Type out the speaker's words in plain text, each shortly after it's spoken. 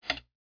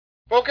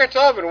Boker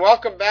Tov, and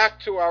welcome back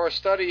to our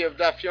study of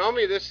Daf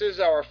Yomi. This is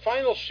our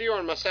final shiur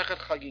on Masechet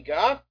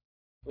Chagiga.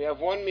 We have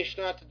one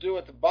Mishnah to do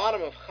at the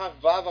bottom of Chav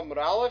Vav Amud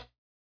Aleph,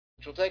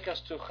 which will take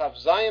us to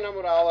Chav Zayin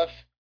Amud Aleph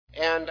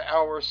and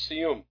our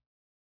Siyum.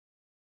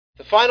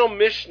 The final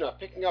Mishnah,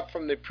 picking up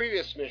from the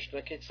previous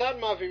Mishnah, Ketzad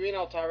Mavirin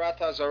Al Taharat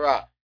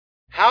Azara.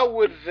 How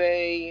would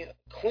they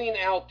clean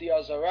out the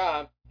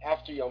Azara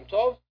after Yom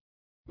Tov?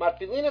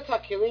 Matpilina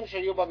takilim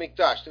shayu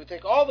b'mikdash. They would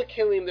take all the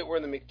kilim that were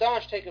in the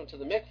mikdash, take them to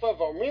the mikvah,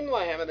 v'omrim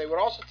lahem, and they would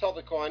also tell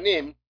the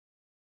kohanim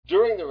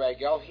during the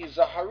regel,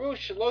 hizaharu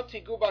shelo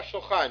tigu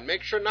b'shulchan.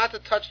 Make sure not to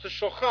touch the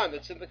shulchan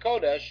that's in the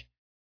kodesh,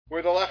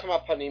 where the lechem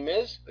hapanim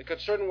is. The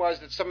concern was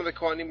that some of the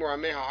kohanim were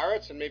amei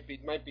haaretz and might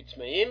be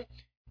tmeim,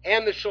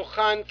 and the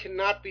shulchan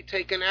cannot be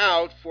taken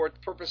out for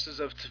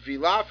purposes of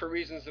tevilah, for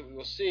reasons that we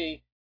will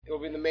see. It will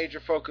be the major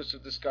focus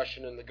of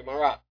discussion in the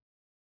Gemara.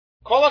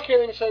 All the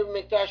kelim in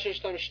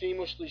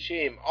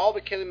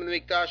the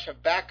mikdash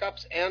have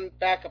backups and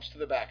backups to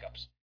the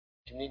backups.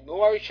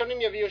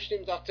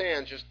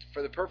 Just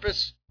for the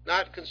purpose,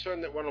 not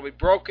concerned that one will be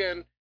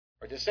broken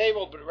or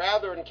disabled, but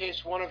rather in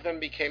case one of them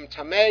became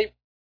tamei,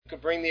 you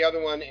could bring the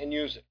other one and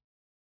use it.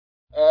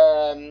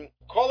 All the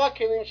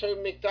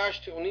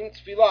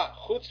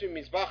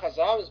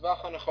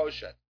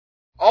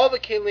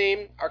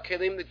kelim are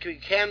kelim that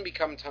can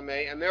become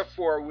tamei and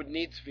therefore would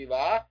need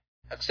tefillah,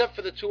 except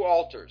for the two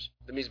altars,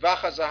 the Mizbach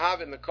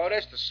HaZahav in the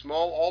Kodesh, the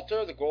small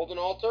altar, the golden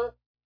altar,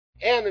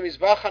 and the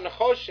Mizbach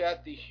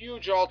HaNechoshet, the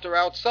huge altar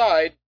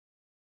outside,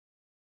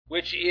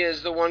 which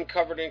is the one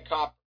covered in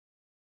copper.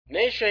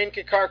 Neishain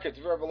Kekarket,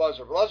 Rabbi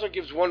Elazar. Elazar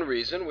gives one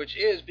reason, which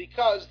is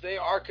because they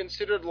are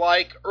considered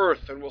like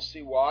earth, and we'll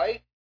see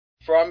why,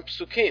 from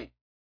Psukim.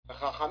 The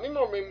Chachamim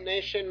omrim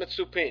Neishain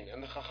Metzupin,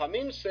 and the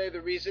Chachamim say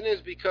the reason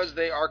is because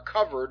they are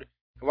covered,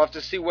 and we'll have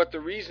to see what the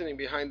reasoning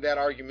behind that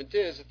argument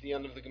is at the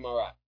end of the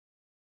Gemara.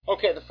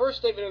 Okay, the first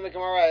statement in the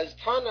Gemara is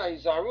Tana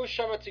Izaharu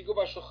Shama Tigu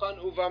B'Shulchan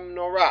Uvam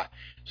Norah.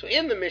 So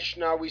in the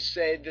Mishnah we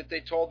say that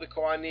they told the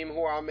Kohanim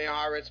who are Amei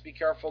Haaretz, be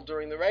careful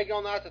during the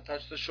regel not to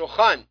touch the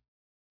Shulchan.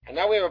 And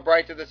now we have a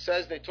Braita that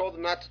says they told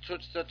them not to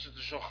touch the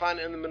Shulchan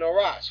and the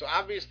Menorah. So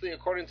obviously,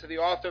 according to the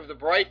author of the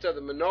Braita, the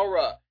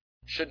Menorah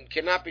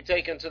cannot be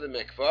taken to the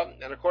mikvah,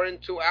 and according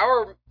to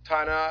our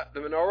Tana,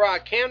 the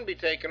Menorah can be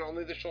taken,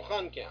 only the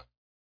Shulchan can.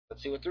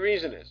 Let's see what the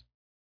reason is.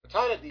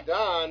 Tana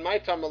Didan, my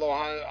Tana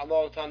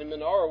Tani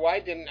Menorah. Why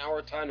didn't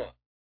our Tana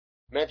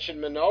mention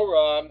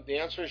Menorah? The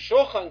answer is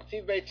Shulchan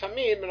Ktiv Beit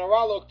Tamid,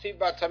 Menorah Lo Ktiv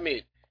Ba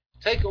Tamid.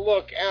 Take a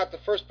look at the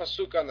first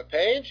pasuk on the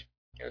page,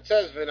 and it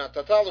says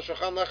V'natata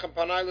l'Shulchan Lechem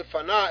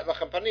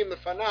Panim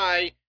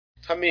Lefanai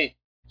Tamid.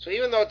 So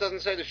even though it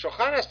doesn't say the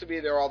Shulchan has to be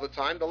there all the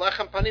time, the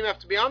Lechem Panim have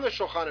to be on the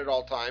Shulchan at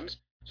all times.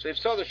 So if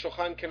so, the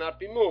Shulchan cannot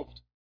be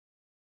moved.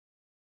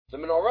 The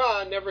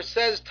Menorah never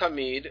says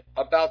Tamid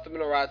about the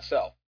Menorah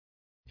itself.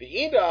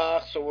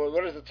 V'idach, so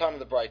what does the Tana of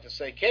the Braita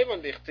say?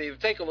 Kevan dichtiv,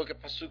 take a look at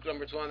pasuk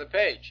number 2 on the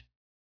page.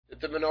 That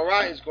the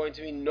menorah is going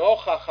to be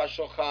nochach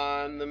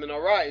ha-shulchan. The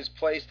menorah is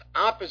placed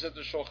opposite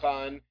the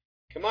shulchan.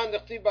 Keman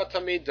dichtiv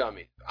ba-tamid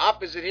dami.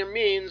 Opposite here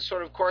means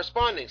sort of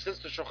corresponding. Since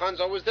the shulchan's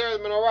always there,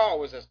 the menorah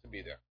always has to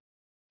be there.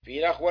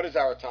 V'idach, what does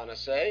our Tana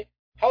say?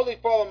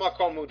 Holik pola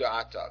makom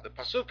huda'ata. The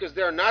pasuk is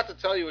there not to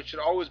tell you it should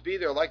always be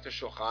there like the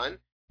shulchan,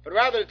 but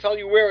rather to tell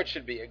you where it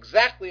should be,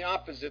 exactly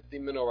opposite the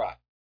menorah.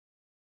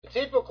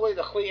 Typically,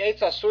 the Chli Eitz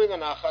Asui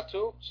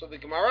L'Nachatu, so the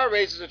Gemara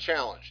raises a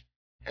challenge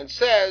and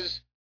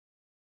says,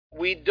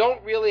 we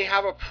don't really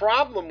have a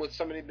problem with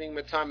somebody being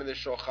matam in the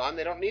Shulchan.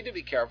 They don't need to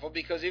be careful,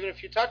 because even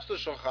if you touch the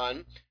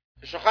Shulchan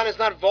is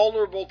not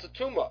vulnerable to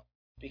Tumah,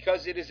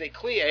 because it is a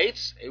Kli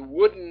Eitz, a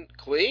wooden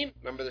Kli.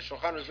 Remember, the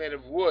Shulchan was made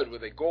of wood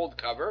with a gold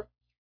cover.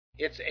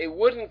 It's a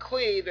wooden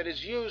Kli that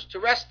is used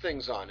to rest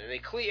things on, and a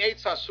Kli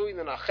Eitz Asui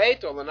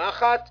L'Nachet or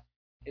L'Nachat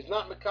is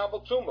not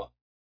Mekabel Tumah.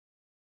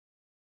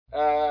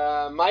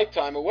 My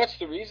time. What's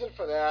the reason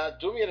for that?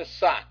 Do me at a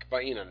sak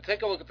by Inan.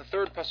 Take a look at the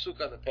third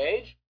pasuk on the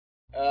page.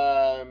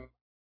 The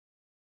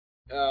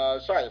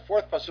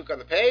fourth pasuk on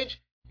the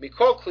page.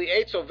 Mikol kli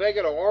eitz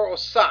oveged or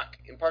sak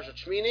in Parshat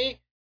Shmini.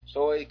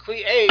 So a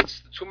kli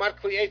eitz, the tumat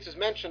kli eitz is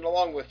mentioned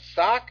along with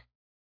sak,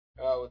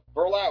 with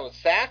burlap, with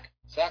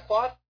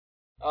sackcloth.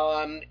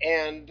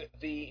 And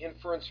the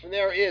inference from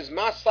there is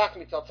mas sak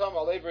mitaltam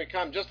alev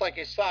rekam, just like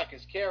a sak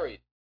is carried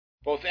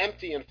both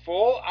empty and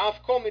full.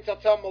 Afkom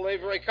mitatel malev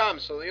rekam.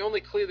 So the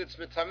only kli that's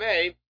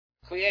mitamei,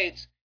 kli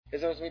eitz,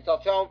 is that it's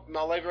mitatel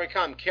malev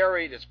rekam,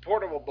 carried. It's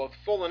portable, both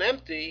full and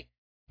empty.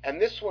 And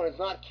this one is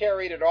not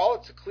carried at all.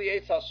 It's a kli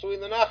eitz asui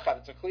l'nachat.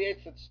 It's a kli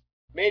eitz that's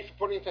made for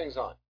putting things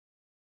on.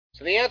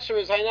 So the answer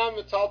is hainam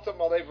mitaltel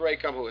malev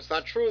rekam hu. It's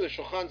not true. The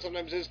shulchan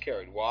sometimes is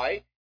carried.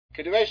 Why?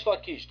 Keduvei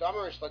Shlakish,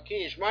 Damar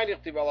Shlakish,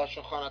 Ma'nichtiv ala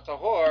shulchan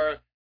atahor.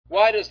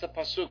 Why does the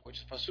pasuk, which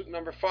is pasuk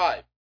number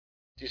 5,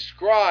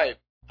 describe?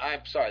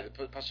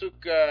 The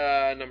pasuk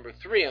number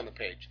 3 on the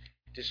page,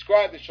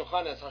 describe the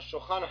shulchan as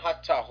ha-shulchan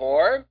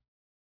ha-tahor,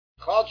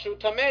 chal shu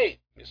tamei.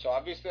 So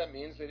obviously that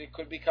means that it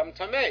could become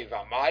tamei.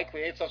 V'amai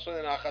kli eitz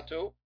asui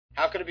l'nachatu.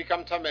 How could it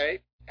become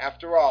tamei?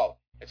 After all,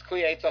 it's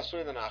kli eitz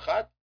asui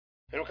l'nachat.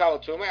 The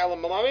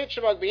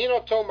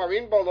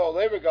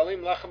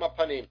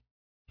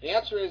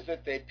answer is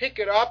that they pick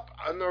it up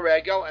on the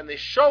regel and they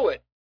show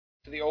it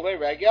to the Olei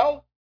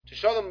Regel to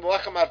show them the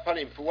Lechem Ad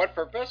Panim. For what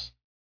purpose?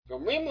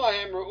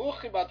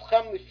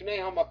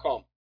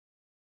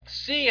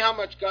 See how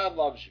much God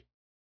loves you.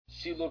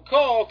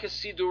 Siluko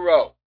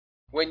kesiduro.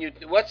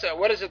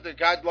 What is it that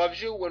God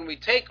loves you? When we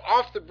take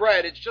off the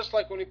bread, it's just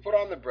like when we put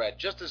on the bread,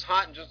 just as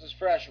hot and just as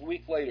fresh a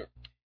week later.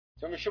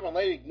 One of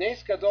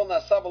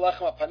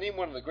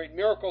the great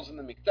miracles in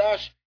the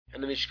Mikdash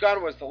and the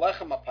Mishkan was the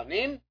Lechem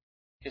Apanim,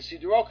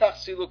 kesiduro kach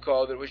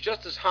siluko, that it was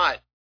just as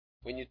hot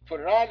when you put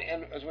it on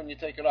and as when you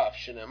take it off.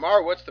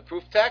 Shinamar, what's the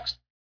proof text?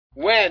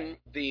 When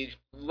the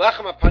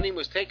Lechem Apanim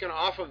was taken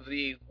off of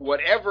the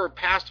whatever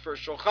passed for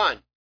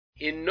Shulchan,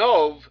 in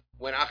Nov,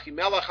 when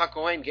Achimelech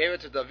HaKohen gave it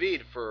to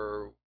David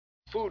for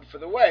food for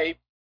the way,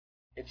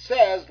 it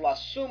says,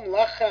 Lasum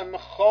lechem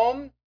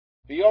chom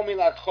v'yomi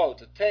lakcho,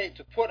 to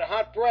put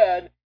hot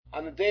bread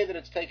on the day that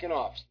it's taken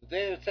off. So the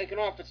day that it's taken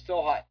off, it's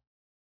still hot.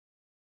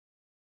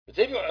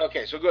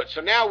 Okay, so good.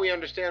 So now we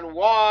understand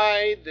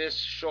why this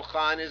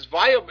shulchan is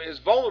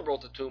vulnerable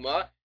to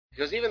tuma,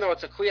 because even though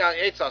it's a kliyah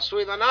eitz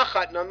asui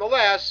lanachat,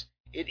 nonetheless,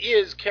 it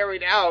is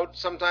carried out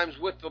sometimes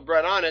with the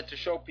bread on it to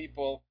show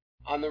people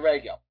on the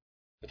regel.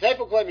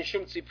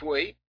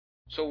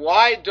 So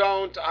why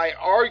don't I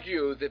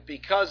argue that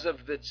because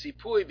of the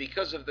tzipui,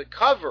 because of the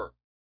cover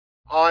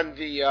on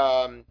the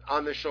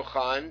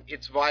shulchan,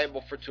 it's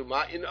viable for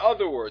tuma? In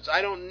other words,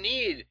 I don't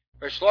need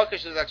Rish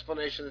Lakish's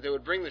explanation that they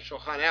would bring the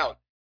shulchan out,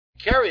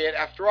 carry it.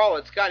 After all,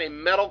 it's got a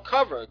metal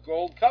cover, a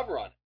gold cover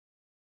on it.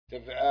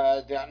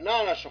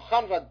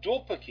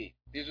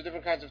 These are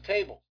different kinds of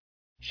tables.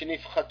 That,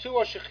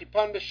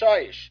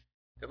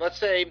 let's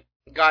say,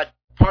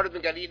 part of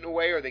them got eaten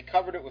away, or they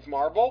covered it with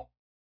marble.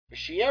 But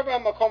he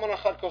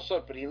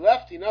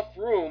left enough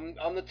room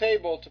on the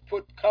table to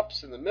put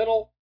cups in the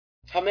middle.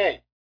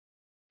 Tameh.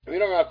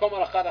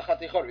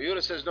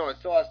 Yehuda says no, it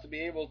still has to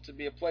be able to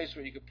be a place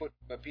where you could put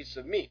a piece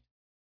of meat,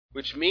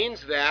 which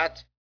means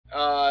that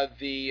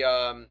the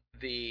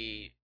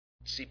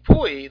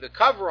tzipui, the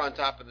cover on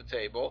top of the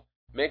table,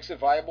 makes it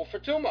viable for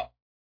tuma.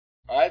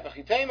 All right,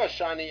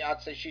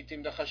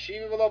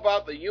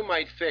 you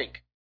might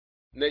think,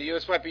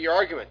 this might be your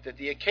argument, that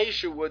the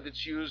acacia wood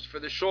that's used for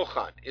the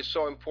shulchan is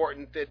so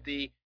important that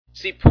the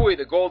tzipui,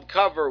 the gold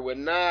cover, would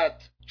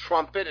not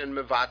trump it and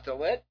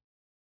mevatel it.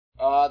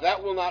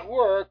 That will not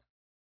work.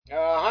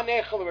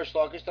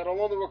 That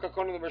will only work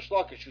according to the Rish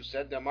Lakish, who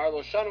said,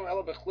 Rish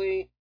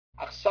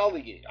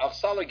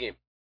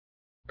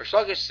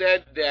Lakish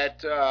said that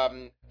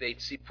the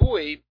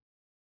tzipui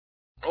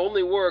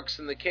only works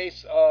in the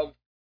case of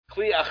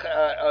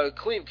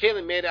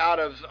kelim made out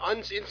of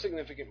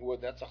insignificant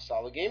wood. That's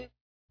achsalagim.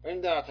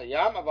 But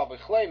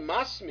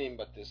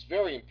this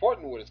very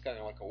important wood, it's kind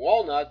of like a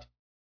walnut,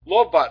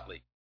 lo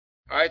batli.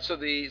 All right, so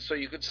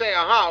you could say,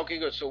 okay,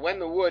 good. So when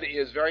the wood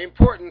is very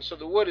important, so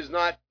the wood is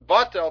not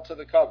batel to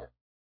the cover.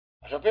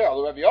 Rabbi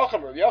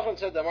Yochanan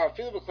said,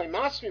 even clay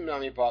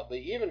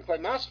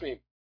masmim,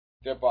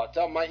 they're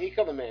batel.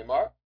 Ma'ika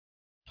l'meimar.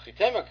 So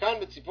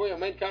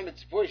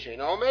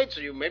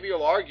maybe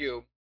you'll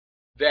argue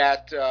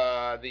that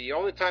the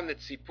only time that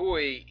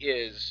tzipui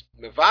is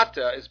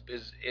mevata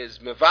is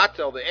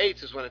mevatel the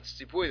eitz is when it's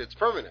tzipui that's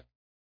permanent,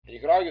 and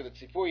you could argue that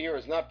tzipui here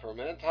is not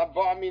permanent.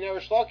 Haba min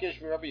Rish Lakish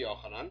mi Rabbi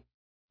Yochanan.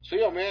 So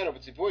you omer of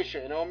tzipui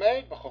she'eno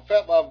omer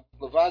b'chofet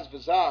levaz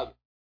v'zav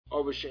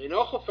or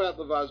b'she'eno chofet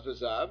levaz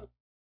v'zav.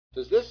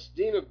 Does this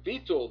din of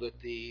bitul, that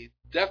the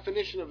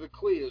definition of the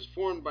kli is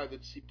formed by the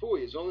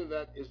tzipui, is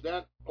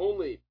that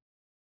only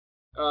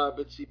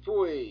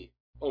b'tzipui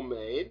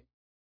omeid,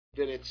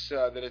 that it's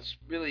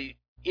really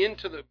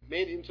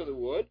made into the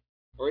wood,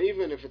 or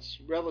even if it's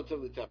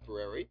relatively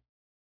temporary?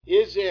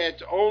 Is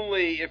it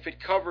only if it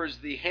covers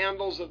the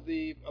handles of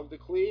the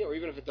kli, or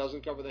even if it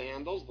doesn't cover the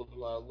handles?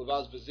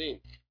 Levaz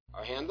bezin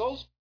are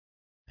handles.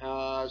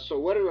 So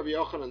what did Rabbi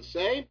Yochanan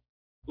say?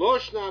 Lo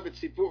shna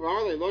b'tzipui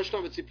omed, lo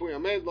shna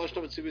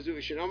b'tzipui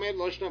zushin omed,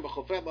 lo shna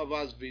b'chofet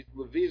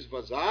leviz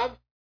vazav,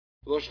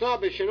 lo shna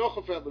b'sheno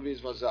chofet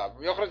leviz vazav.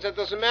 Rabbi Yochanan said it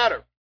doesn't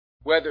matter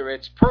whether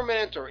it's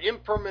permanent or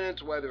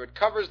impermanent, whether it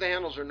covers the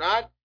handles or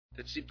not.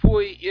 The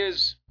tzipui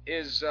is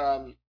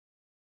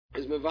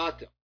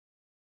mevatel.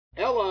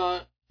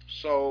 Ella,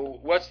 so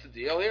what's the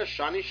deal here?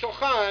 Shani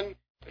shulchan.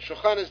 The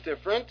shulchan is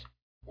different.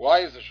 Why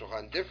is the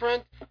shulchan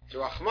different?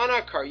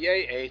 Rachmana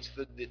karyeh eitz.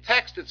 The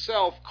text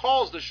itself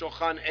calls the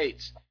shulchan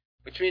eitz,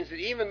 which means that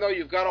even though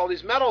you've got all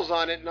these metals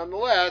on it,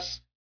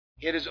 nonetheless,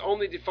 it is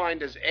only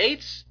defined as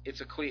eitz.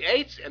 It's a kli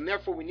eitz, and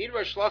therefore we need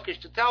Rish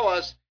Lakish to tell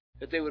us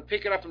that they would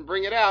pick it up and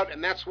bring it out,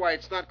 and that's why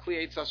it's not kli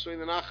eitz asui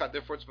l'nachat,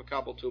 therefore it's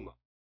makabel tuma.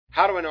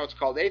 How do I know it's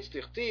called eitz?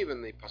 Tichtiv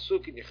in the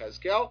pasuk in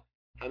Yechezkel,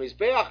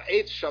 hamizbeach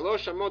eitz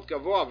shalosh amot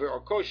gavoa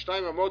ve'orko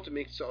shtayim amot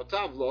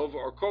miktzootav lo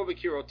ve'orko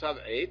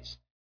v'kirotav eitz,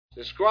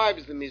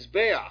 describes the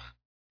mizbeach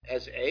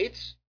as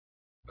eitz.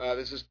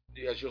 This is,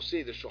 as you'll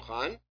see, the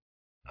shulchan.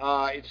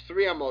 It's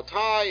 3 amot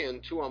high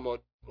and 2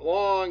 amot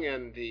long,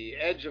 and the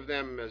edge of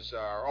them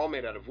are all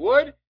made out of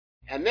wood.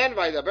 And then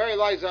Vaydaber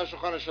Elai Zeh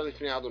Shulchan Asher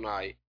Lifnei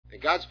Adonai.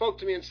 And God spoke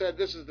to me and said,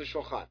 "This is the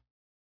Shulchan."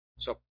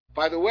 So,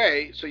 by the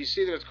way, so you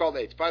see that it's called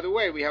Eitz. By the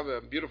way, we have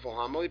a beautiful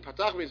homily.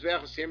 Patach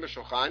Mizbeach V'Siyem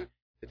B'Shulchan.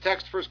 The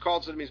text first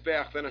calls it a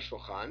Mizbeach, then a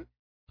Shulchan.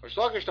 By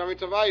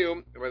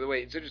the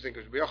way, it's interesting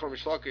because Rabbi Yochanan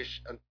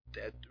Mishlokish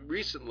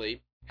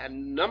recently had a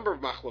number of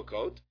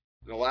machlokot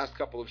in the last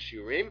couple of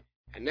shiurim,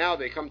 and now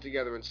they come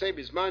together and say,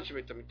 Bizman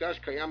Beit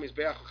HaMikdash Kayam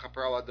Mizbeach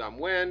Chaper Al Adam,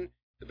 when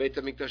the Beit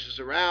HaMikdash is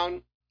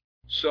around.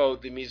 So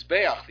the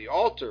Mizbeach, the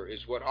altar,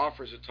 is what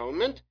offers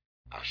atonement.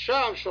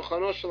 Achshav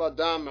Shulchano Shel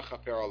Adam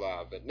Mechaper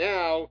Alav. But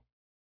now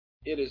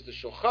it is the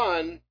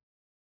Shulchan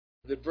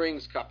that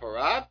brings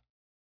kapara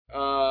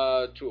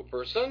to a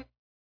person.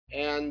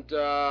 And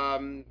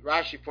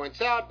Rashi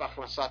points out,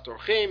 B'achmasat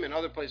Orchim, in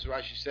other places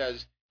Rashi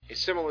says a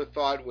similar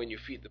thought when you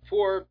feed the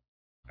poor,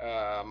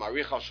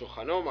 Marich al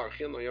Shulchano,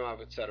 Marichin lo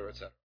Yomav, etc.,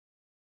 etc.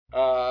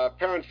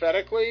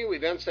 Parenthetically, we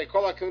then say,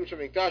 Kol HaKelim Shel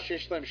Mikdash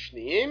Yesh Lehem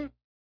Shniyim.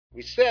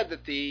 We said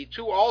that the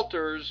two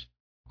altars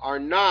are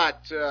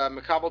not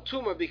Mekabel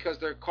Tuma because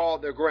they're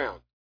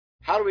ground.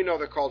 How do we know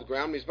they're called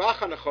ground? Mizbach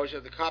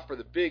HaNechosh, the copper,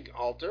 the big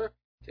altar.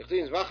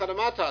 Tichli Mizbach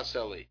HaDamata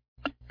Aseli.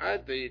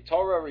 Right, the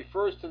Torah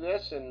refers to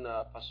this in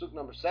Pasuk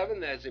number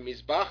 7 as a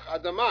Mizbach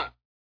Adamah,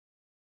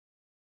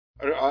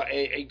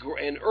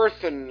 an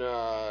earthen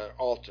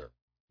altar.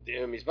 The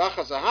Mizbach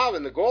HaZahav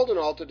and the golden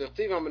altar,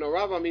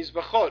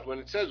 when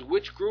it says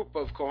which group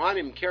of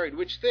Kohanim carried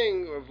which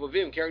thing, of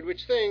Levim carried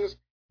which things, it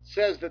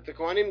says that the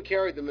Kohanim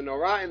carried the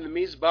menorah and the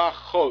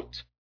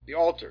Mizbachot, the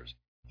altars.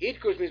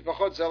 Itkush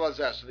Mizbachot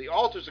Zelazeh. So the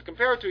altars are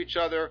compared to each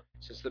other.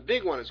 Since the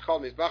big one is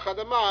called Mizbach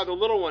Adamah, the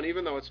little one,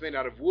 even though it's made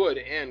out of wood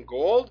and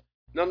gold,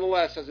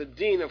 nonetheless has a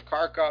din of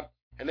karka,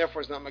 and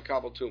therefore is not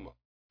makabel tuma.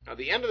 Now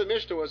the end of the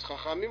Mishnah was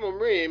Chachamim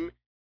Omrim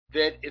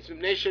that it's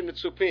Mnei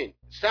Mitzupin. It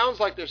sounds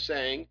like they're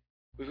saying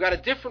we've got a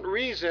different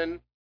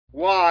reason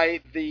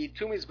why the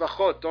two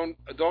mizbachot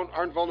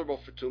aren't vulnerable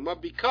for tuma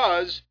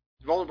because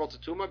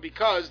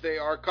they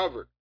are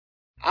covered.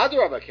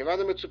 Adrabah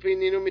Kevada Mitzupin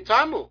Ninu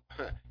Mitamu.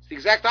 It's the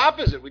exact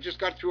opposite. We just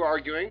got through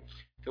arguing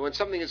that when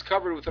something is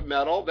covered with a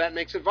metal, that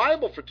makes it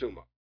viable for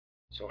tuma.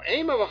 So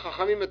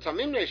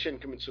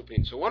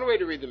So one way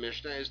to read the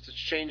Mishnah is to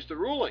change the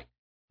ruling.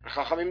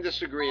 Chachamim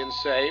disagree and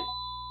say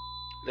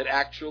that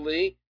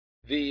actually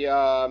the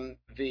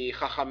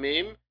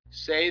Chachamim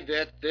say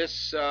that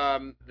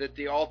that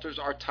the altars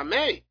are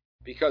tamei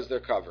because they're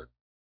covered.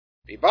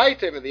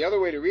 And the other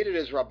way to read it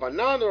is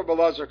Rabbanan or Rabbi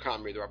Lazar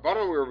Kamri. The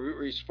Rabbanan were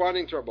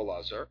responding to Rabbi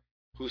Lazar,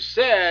 who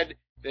said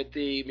that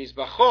the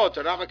mizbachot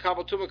are not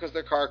makabel tuma because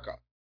they're karka.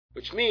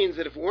 Which means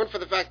that if it weren't for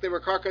the fact they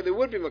were karka, they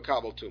would be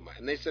makabel tuma.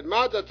 And they said,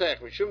 Ma'adatech,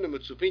 mishum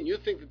nemutzupin, you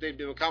think that they'd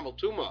be makabel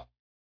tuma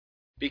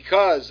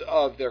because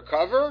of their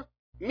cover?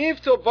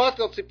 Mivtil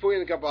batel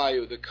tzipuyin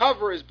gabayu. The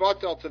cover is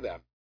batel to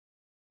them.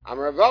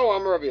 Amar Ravahu,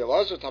 Amar Rav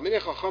Elazar,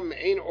 Talmidei Chacham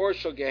ein or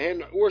shel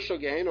Gehenna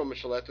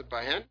mishaletet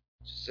bahen.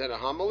 Said a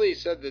homily,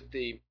 said that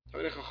the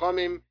Talmidei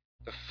Chachamim,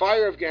 the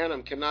fire of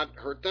Gehenna cannot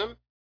hurt them.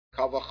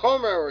 Kal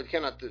v'chomer, or it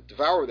cannot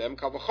devour them.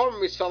 Kal v'chomer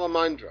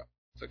misalamandra.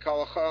 So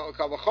kal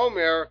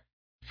v'chomer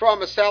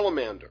from a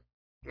salamander.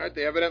 Right?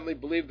 They evidently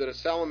believed that a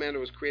salamander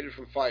was created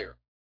from fire.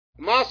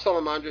 Ma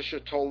salamandra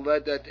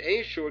shetoledet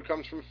eshu, it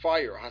comes from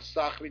fire.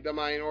 Hasach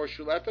midamayin or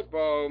shuletet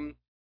bo.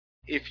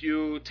 If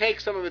you take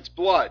some of its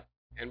blood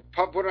and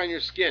put it on your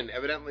skin,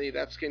 evidently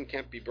that skin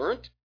can't be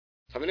burnt.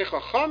 Talmidei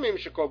Chachamim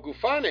shekol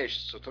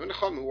gufanesh, so Talmidei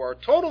Chachamim who are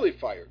totally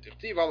fire.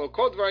 Tichtiv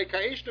halokot v'ray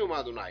ka'eshnu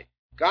madunai.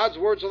 God's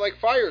words are like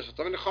fire, so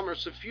Talmidei Chachamim are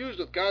suffused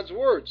with God's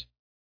words.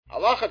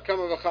 Alachat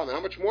kama v'chama, how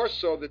much more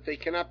so that they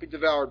cannot be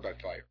devoured by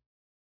fire.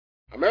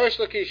 Amarish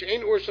Lakish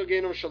ein ur shel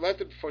Gehenom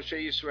shaletet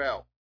b'foshei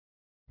Yisrael.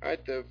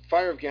 Right, the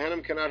fire of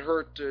Gehenna cannot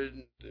hurt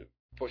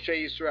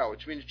Foshei Yisrael,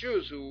 which means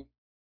Jews who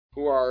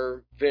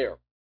are there.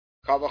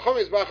 Kal v'chom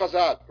mizbach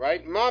hazav,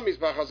 right? Ma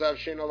mizbach hazav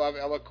shein olav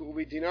ela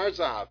ku'uvi dinar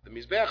zahav. The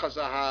mizbech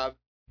hazav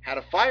had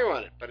a fire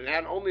on it, but it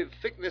had only the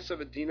thickness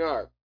of a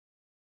dinar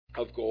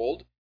of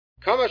gold.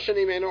 Kama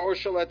shanim ena or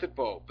shaletet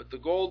bo, but the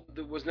gold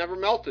was never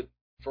melted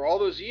for all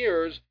those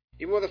years,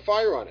 even with a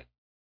fire on it.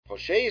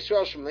 Poshei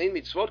Yisrael shemlein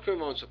mitzvot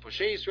k'rimon. So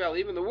Poshei Yisrael,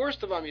 even the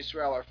worst of Am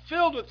Yisrael, are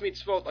filled with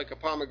mitzvot like a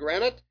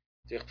pomegranate.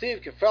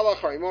 Tichtiv kefelach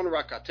harimon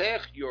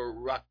rakatech.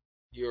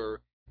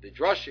 The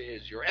drasha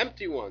is your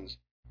empty ones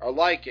are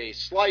like a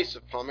slice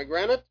of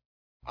pomegranate.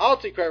 Al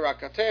tikrei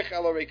rakatech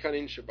ela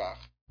reikanin shabach.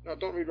 No,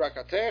 don't read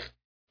rakatech,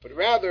 but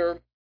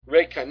rather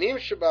reikanim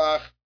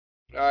shabach.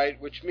 Right,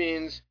 which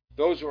means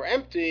those who are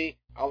empty.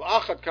 Al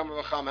achat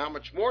kama v'cham. How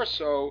much more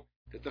so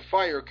that the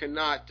fire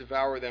cannot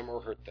devour them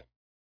or hurt them.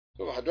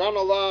 So Hadran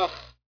Alach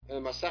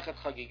and Masechet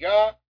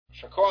Chagiga,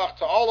 Shakoach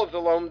to all of the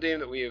Lomdim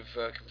that we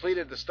have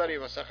completed the study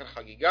of Masechet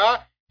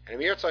Chagiga, and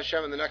Amir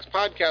Hashem in the next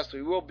podcast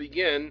we will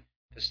begin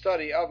the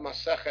study of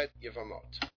Masechet Yevamot.